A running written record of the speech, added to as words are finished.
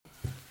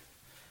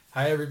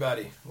Hi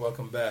everybody,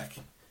 welcome back.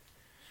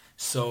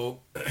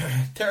 So,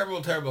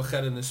 terrible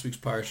chet in this week's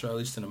parsha, at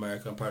least in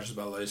America, on Parshas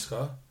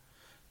Behaloscha.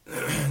 The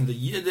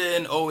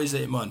Yidden always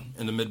ate man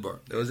in the midbar.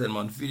 They always ate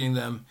man, feeding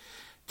them,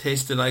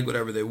 tasted like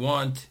whatever they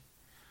want.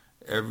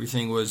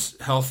 Everything was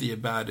healthy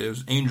about it. It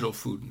was angel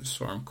food, the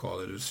Svarim call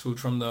it. It was food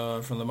from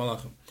the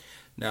Malachim.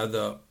 Now,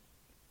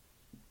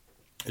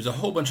 there's a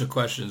whole bunch of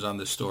questions on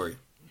this story.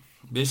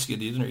 Basically,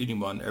 the Yidden are eating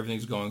man,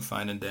 everything's going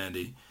fine and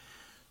dandy.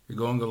 You're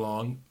going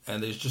along,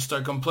 and they just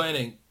start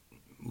complaining.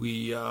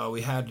 We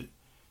had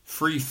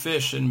free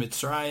fish in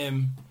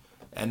Mitzrayim,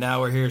 and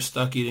now we're here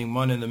stuck eating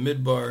man in the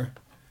midbar,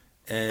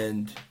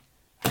 and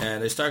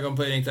they start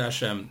complaining to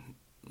Hashem.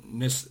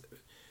 His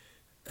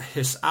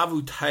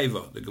avu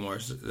taiva, the Gemara,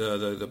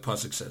 the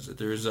pasuk says that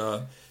there's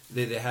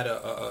they had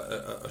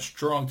a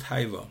strong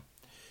taiva,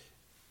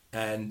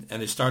 and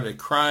they started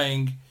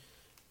crying.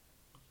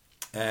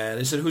 And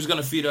they said, "Who's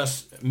going to feed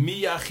us?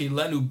 Mi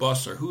yachilenu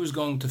basar. Who's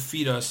going to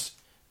feed us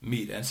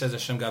meat?" And it says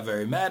Hashem got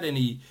very mad, and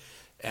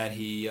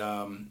he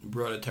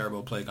brought a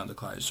terrible plague on the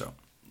Klal Yisrael.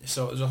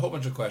 So there's a whole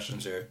bunch of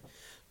questions here,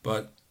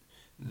 but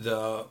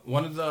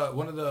one of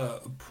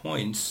the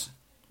points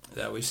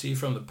that we see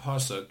from the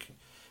pasuk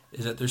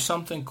is that there's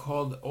something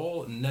called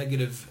all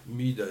negative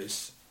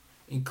midos,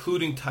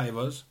 including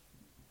taivas,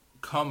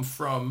 come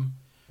from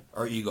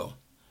our ego.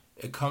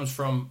 It comes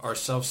from our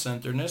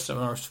self-centeredness and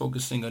our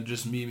focusing on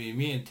just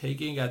me, and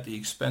taking at the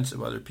expense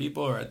of other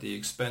people or at the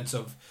expense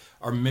of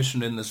our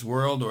mission in this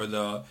world or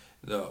the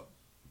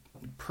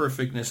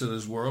perfectness of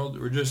this world.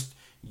 We're just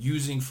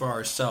using for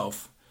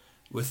ourselves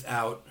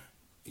without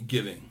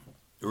giving.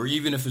 Or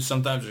even if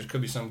sometimes there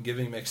could be some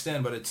giving mixed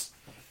in, but it's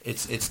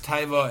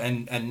taiva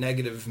and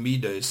negative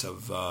midas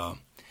of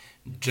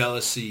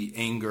jealousy,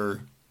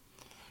 anger.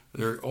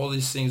 All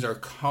these things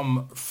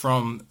come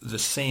from the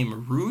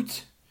same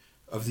root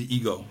of the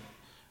ego,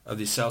 of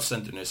the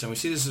self-centeredness. And we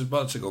see this as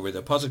Pasuk over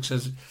there. Pasuk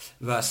says,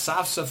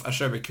 V'asafsaf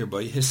asher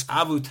b'kirbay, his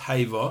avu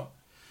taiva,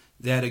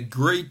 they had a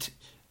great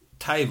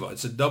taiva.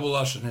 It's a double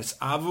lashon. His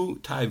avu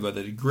taiva,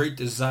 they had a great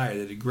desire, they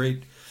had a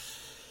great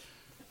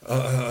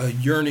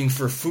yearning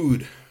for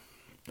food.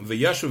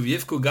 V'yashuv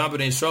yivku gam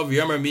b'nei Yisrael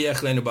v'yomer mi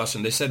yachlenu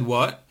basar. They said,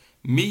 what?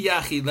 Mi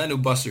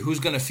yachilenu basar. Who's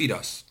going to feed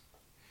us?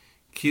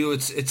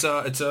 It's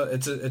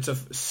a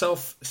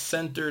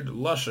self-centered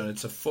lashon.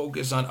 It's a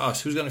focus on us.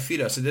 Who's going to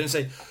feed us?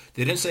 They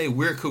didn't say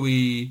where could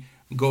we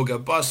go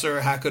get basar?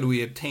 How could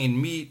we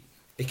obtain meat?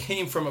 It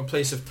came from a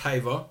place of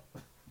taiva.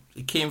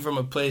 It came from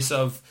a place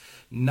of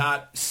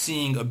not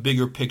seeing a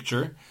bigger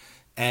picture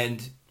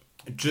and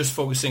just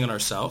focusing on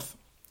ourselves.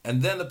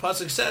 And then the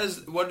pasuk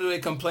says, what do they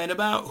complain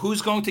about?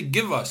 Who's going to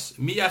give us?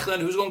 Mi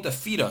yachilenu, who's going to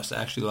feed us?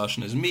 Actually, the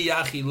lashon is mi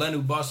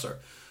yachilenu basar.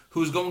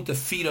 Who's going to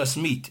feed us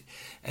meat?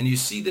 And you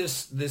see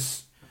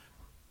this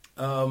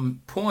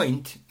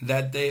point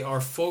that they are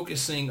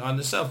focusing on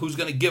the self. Who's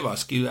going to give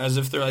us? As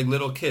if they're like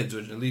little kids.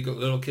 Which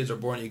little kids are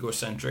born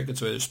egocentric. It's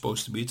the way they're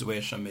supposed to be. It's the way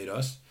Hashem made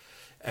us.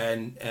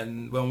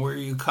 And when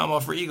you come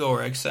off our ego,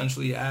 we're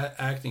essentially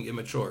acting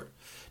immature.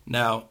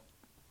 Now,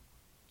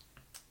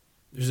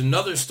 there's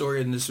another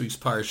story in this week's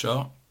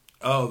parsha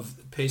of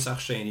Pesach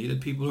Sheni. The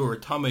people who were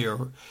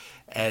tamei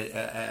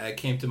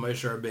came to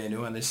Moshe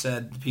Rabbeinu, and they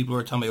said the people who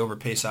are tamei over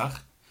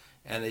Pesach.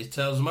 And he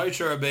tells Moshe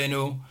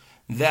Rabbeinu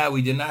that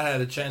we did not have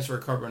a chance for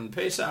a korban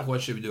Pesach.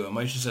 What should we do? And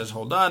Moshe says,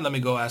 hold on, let me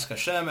go ask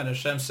Hashem. And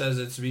Hashem says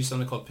it's to be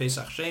something called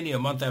Pesach Sheni. A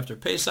month after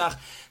Pesach,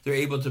 they're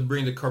able to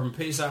bring the korban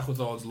Pesach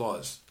with all its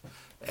laws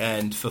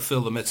and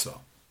fulfill the mitzvah.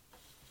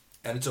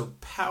 And it's a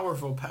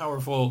powerful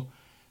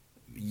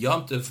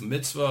Yom Tov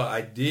mitzvah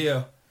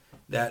idea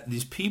that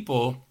these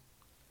people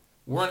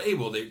weren't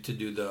able to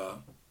do the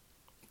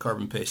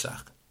korban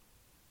Pesach.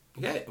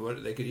 Okay,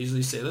 they could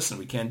easily say, listen,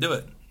 we can't do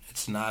it.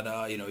 It's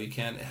not, you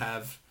can't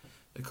have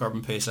the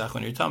korban Pesach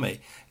when you're tamei.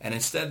 And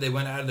instead they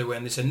went out of their way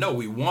and they said, no,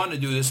 we want to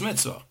do this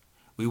mitzvah.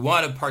 We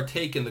want to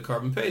partake in the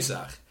korban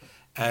Pesach.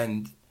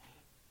 And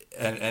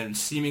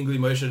seemingly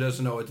Moshe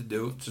doesn't know what to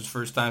do. It's his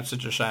first time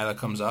such a shayla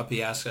comes up.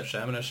 He asks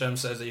Hashem, and Hashem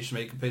says that you should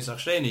make a Pesach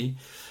Sheni.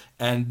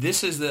 And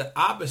this is the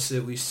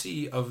opposite we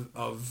see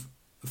of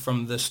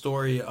from the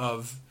story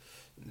of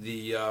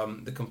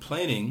the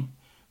complaining,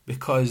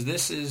 because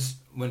this is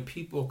when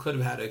people could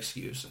have had an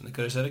excuse, and they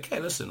could have said, okay,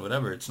 listen,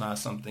 whatever, it's not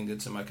something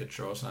that's in my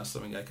control, it's not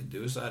something I could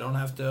do, so I don't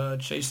have to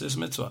chase this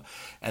mitzvah.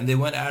 And they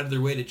went out of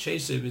their way to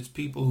chase it. It's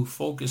people who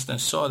focused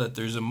and saw that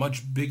there's a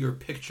much bigger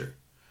picture.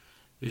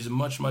 There's a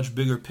much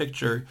bigger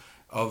picture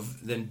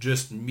than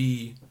just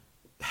me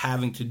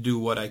having to do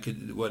what I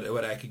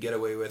could get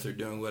away with, or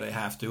doing what I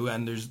have to.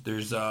 And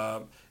there's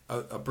a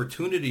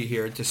opportunity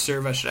here to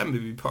serve Hashem, to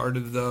be part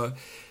of the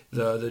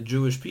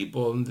Jewish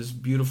people in this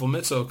beautiful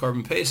mitzvah,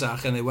 Korban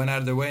Pesach. And they went out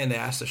of their way and they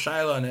asked the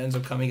Shaila, and it ends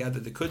up coming out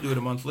that they could do it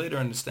a month later,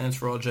 and it stands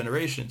for all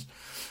generations.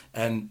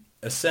 And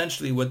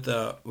essentially, when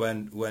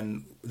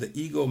the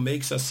ego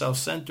makes us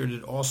self-centered,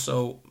 it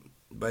also,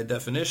 by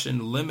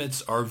definition,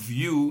 limits our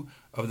view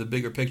of the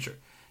bigger picture.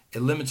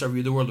 It limits our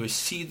view of the world. We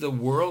see the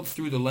world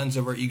through the lens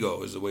of our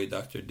ego, is the way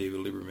Dr. David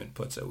Lieberman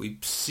puts it. We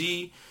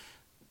see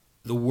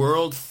the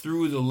world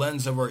through the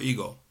lens of our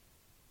ego.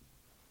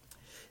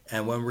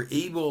 And when we're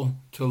able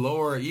to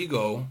lower our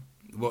ego,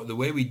 well, the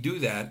way we do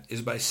that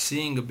is by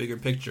seeing a bigger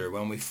picture.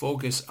 When we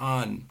focus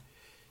on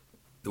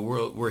the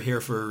world, we're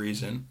here for a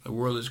reason. The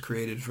world is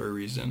created for a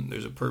reason.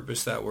 There's a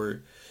purpose that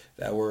we're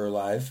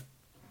alive,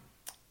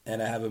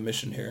 and I have a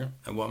mission here,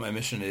 and what my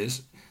mission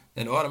is.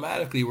 Then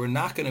automatically we're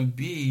not going to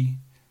be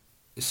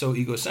so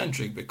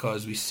egocentric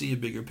because we see a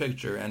bigger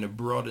picture and it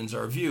broadens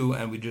our view,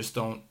 and we just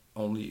don't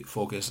only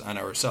focus on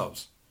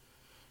ourselves.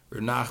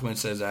 Rav Nachman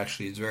says,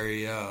 actually, it's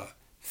very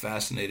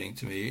fascinating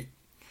to me.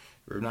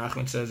 Rav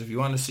Nachman says, if you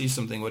want to see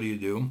something, what do?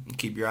 You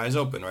keep your eyes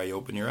open, right? You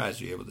open your eyes,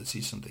 you're able to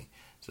see something.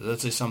 So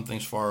let's say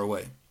something's far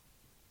away.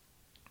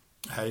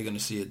 How are you going to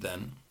see it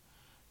then?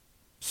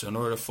 So in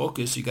order to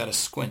focus, you got to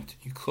squint.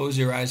 You close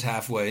your eyes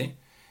halfway,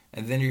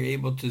 and then you're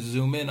able to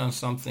zoom in on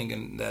something,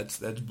 and that's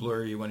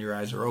blurry when your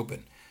eyes are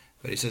open.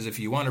 But he says if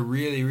you want to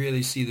really,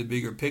 really see the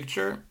bigger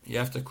picture, you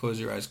have to close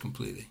your eyes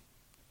completely.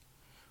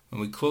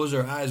 When we close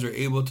our eyes, we're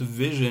able to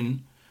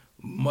vision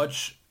a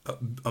much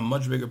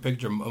bigger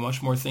picture,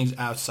 much more things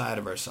outside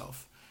of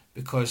ourselves.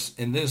 Because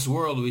in this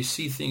world, we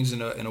see things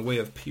in a way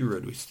of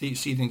period. We see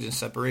things in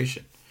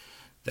separation.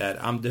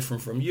 That I'm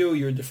different from you,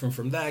 you're different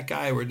from that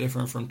guy, we're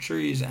different from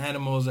trees,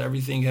 animals,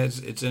 everything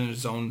it's in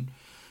its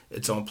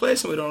own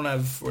place, and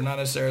we're not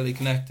necessarily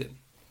connected.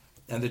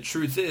 And the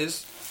truth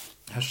is,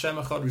 Hashem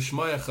Echad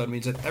V'Shmo Echad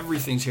means that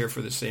everything's here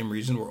for the same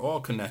reason. We're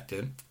all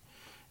connected,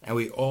 and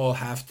we all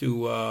have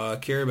to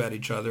care about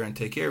each other and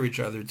take care of each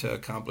other to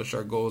accomplish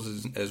our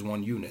goals as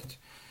one unit.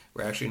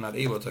 We're actually not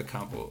able to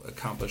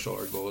accomplish all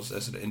our goals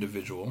as an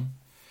individual,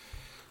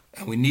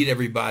 and we need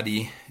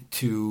everybody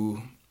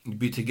to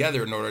be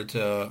together in order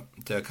to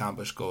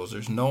accomplish goals.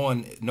 There's no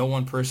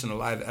one person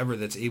alive ever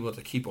that's able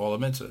to keep all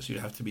the mitzvahs.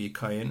 You'd have to be a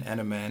kohen and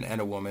a man and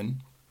a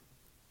woman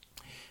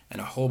and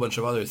a whole bunch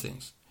of other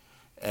things.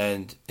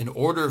 And in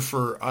order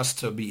for us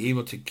to be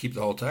able to keep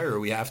the whole Torah,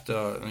 we have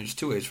to, there's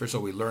two ways. First of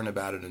all, we learn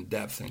about it in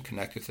depth and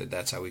connect with it.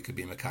 That's how we could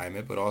be Mekayim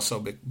it. But also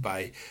we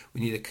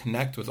need to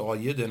connect with all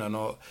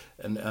Yidden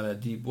in a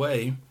deep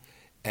way.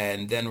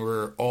 And then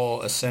we're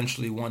all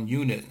essentially one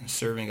unit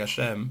serving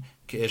Hashem,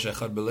 Ke'esh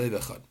Echad B'Lev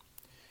Echad.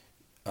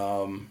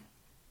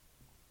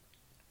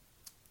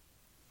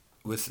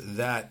 With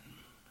that,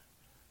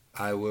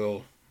 I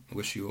will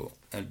wish you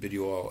and bid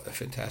you all a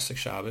fantastic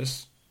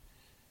Shabbos.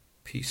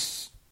 Peace.